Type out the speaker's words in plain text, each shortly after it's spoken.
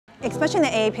Especially in the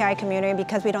AAPI community,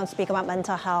 because we don't speak about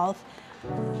mental health,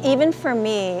 even for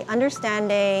me,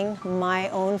 understanding my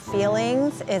own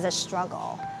feelings is a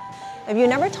struggle. If you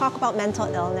never talk about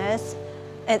mental illness,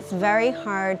 it's very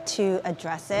hard to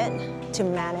address it, to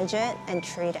manage it, and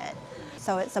treat it.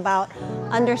 So it's about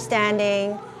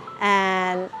understanding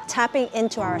and tapping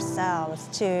into ourselves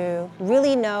to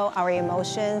really know our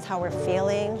emotions, how we're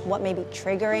feeling, what may be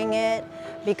triggering it.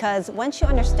 Because once you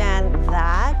understand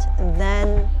that,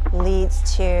 then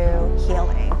leads to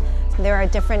healing. There are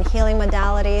different healing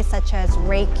modalities such as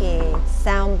Reiki,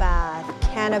 sound bath,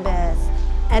 cannabis,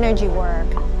 energy work,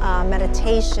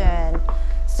 meditation.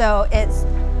 So it's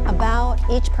about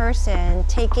each person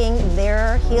taking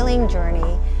their healing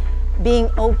journey, being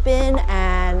open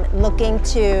and looking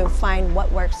to find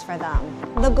what works for them.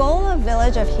 The goal of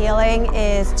Village of Healing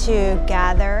is to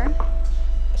gather,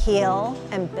 heal,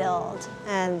 and build,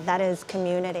 and that is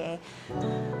community.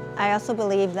 I also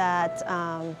believe that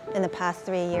in the past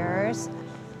 3 years,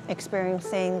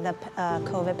 experiencing the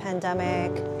COVID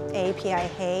pandemic, AAPI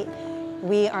hate,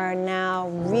 we are now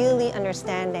really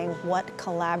understanding what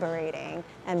collaborating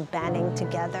and banding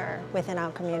together within our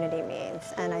community means.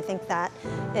 And I think that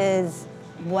is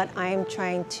what I'm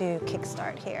trying to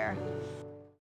kickstart here.